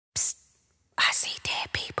Psst, I see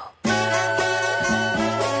dead people. Put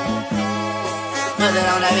it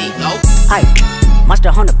on that beat, go. Hey, monster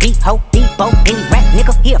on the beat, ho, Debo, any rap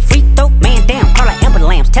nigga, he a free throw. Man down, call her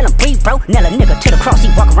ambulance, tell him breathe, bro. Nail a nigga to the cross, he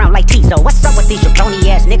walk around like Tizo. What's up with these jabroni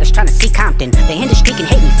ass niggas trying to see Compton? The industry can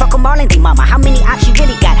hate me, fuck them all and they mama. How many options you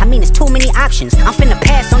really got? I mean, it's too many options. I'm finna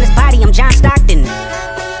pass on this body, I'm John Stockton.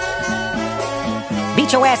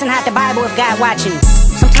 Beat your ass and hide the Bible if God watching.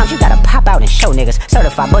 Sometimes you gotta pop out and show niggas.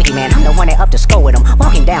 Certified boogeyman, I'm the one that up to score with him.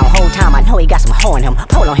 Walking down whole time, I know he got some hoe in him.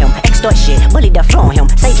 Pole on him, extort shit, bully the flow on him.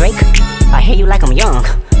 Say Drake, I hear you like I'm young.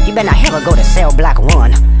 You better not ever go to cell block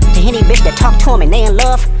 1. To any bitch that talk to him and they in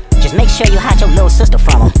love, just make sure you hide your little sister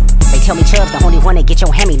from him. They tell me Chubb's the only one that get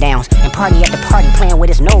your hand-me-downs. And party at the party playing with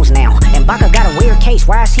his nose now. And Baka got a weird case,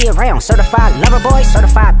 why is he around? Certified lover boys,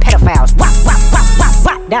 certified pedophiles. Wop, wop, wop, wop,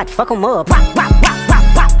 wop, that fuck him up. Wop, wop, wop,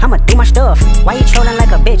 wop, wop, I'ma do my stuff. Why you trolling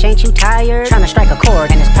like a bitch, ain't you tired? Tryna strike a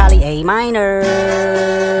chord and it's probably A minor.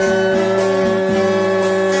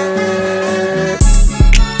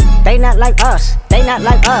 They not like us, they not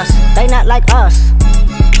like us, they not like us.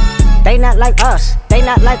 They not like us, they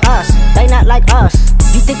not like us, they not like us.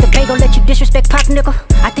 You think the Bay gon' let you disrespect Pop, nigga?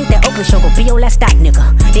 I think that Oakland show gon' be your last stop, nigga.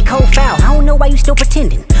 They cold foul, I don't know why you still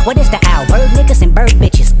pretending. What is the owl? Bird niggas and bird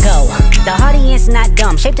bitches, go. The audience not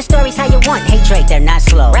dumb, shape the stories how you want. Hey Drake, they're not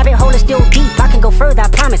slow. Rabbit hole is still deep, I can go further, I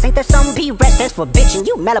promise. Ain't there some B-rest that's for bitchin'?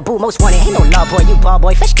 You Malibu most wanted, ain't no law boy, you ball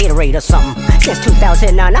boy, fresh Gatorade or something. Since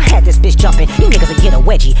 2009, I had this bitch jumping. You niggas will get a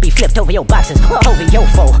wedgie, be flipped over your boxes, or over your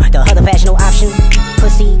foe. The other vaginal option,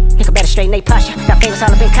 pussy, nigga better straighten they posture. Got famous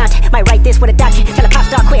all up in content, might write this with a doctor. Tell a pop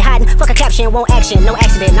star quit hiding, fuck a caption, won't action, no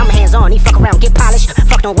accident. I'm hands on, he fuck around, get polished.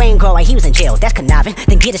 Fucked on Wayne Grow, he was in jail, that's conniving.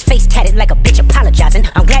 Then get his face tatted like a bitch apologizing.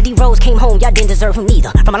 I'm glad D-Rose came home, y'all didn't deserve him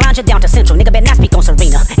neither. From Alondra down to Central, nigga better not speak on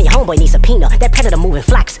Serena. And your homeboy needs subpoena, that predator moving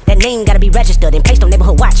flocks. That name gotta be registered and placed on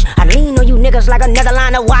neighborhood watch. I lean on you niggas like another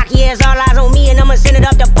line of walk. Yeah, it's all eyes on me and I'ma send it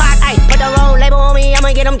up the pot. Ay, put the roll label on me,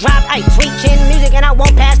 I'ma get them dropped. Ay, sweet chin music and I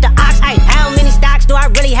won't pass the ox. Ay, how many stocks do I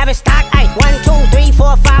really have in stock? Ay, 1, 2, 3,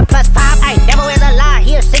 4, 5 plus 5. Ay, devil is a lie,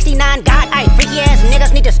 here 69 God. Ay, freaky ass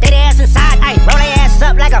niggas need to stay their ass inside. Ay, roll their ass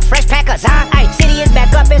up like a fresh pack of Zod. Ay, city is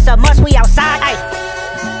back up, it's a must, we outside. Ay.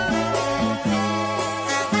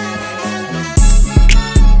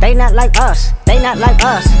 They not like us, they not like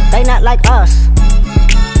us, they not like us.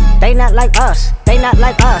 They not like us, they not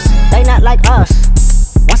like us, they not like us.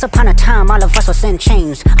 Once upon a time, all of us was in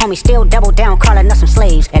chains. Homie still double down, calling us some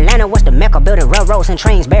slaves. Atlanta was the mecca, building railroads and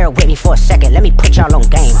trains. Bear with me for a second, let me put y'all on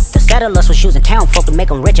game. The settlers was using town folk to make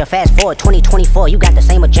them richer. Fast forward 2024, you got the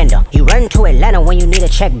same agenda. You run to Atlanta when you need a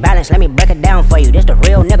check balance. Let me break it down for you, this the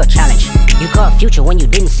real nigga challenge. You caught Future when you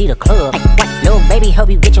didn't see the club. Ay, what, little baby, help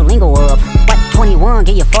you get your lingo up. What, 21,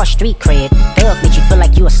 get your false street cred. Thug make you feel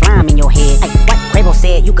like you a slime in your head. Ay, what, Quavo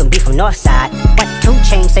said you can be from Northside. What, 2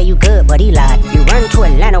 Chainz say you good, but he lied. You run to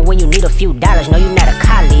Atlanta when you need a few dollars. No, you not a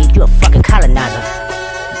colleague, you a fucking colonizer.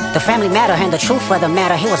 The family matter and the truth of the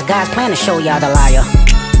matter. Here was God's plan to show y'all the liar.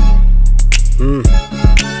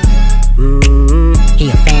 He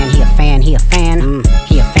a fan, he a fan, he a fan.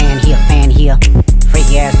 He a fan, he a fan, he a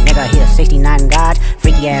freaky ass nigga, he a 69 God.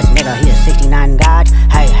 Freaky ass nigga, he a 69 God.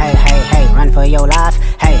 Hey, hey, hey, hey, run for your life.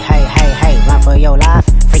 Hey, hey, hey, hey, run for your life.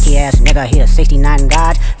 Freaky ass nigga, he a 69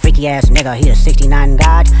 God. Freaky ass nigga, he a 69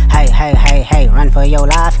 God. Hey, hey, hey, hey, run for your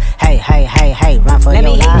life. Hey, hey, hey, hey, run for your life.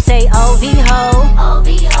 Let me hear you say OV-ho,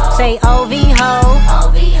 say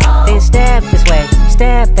OV-ho, then step this way,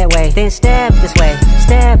 step that way, then step this way,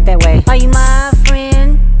 step that way. Are you my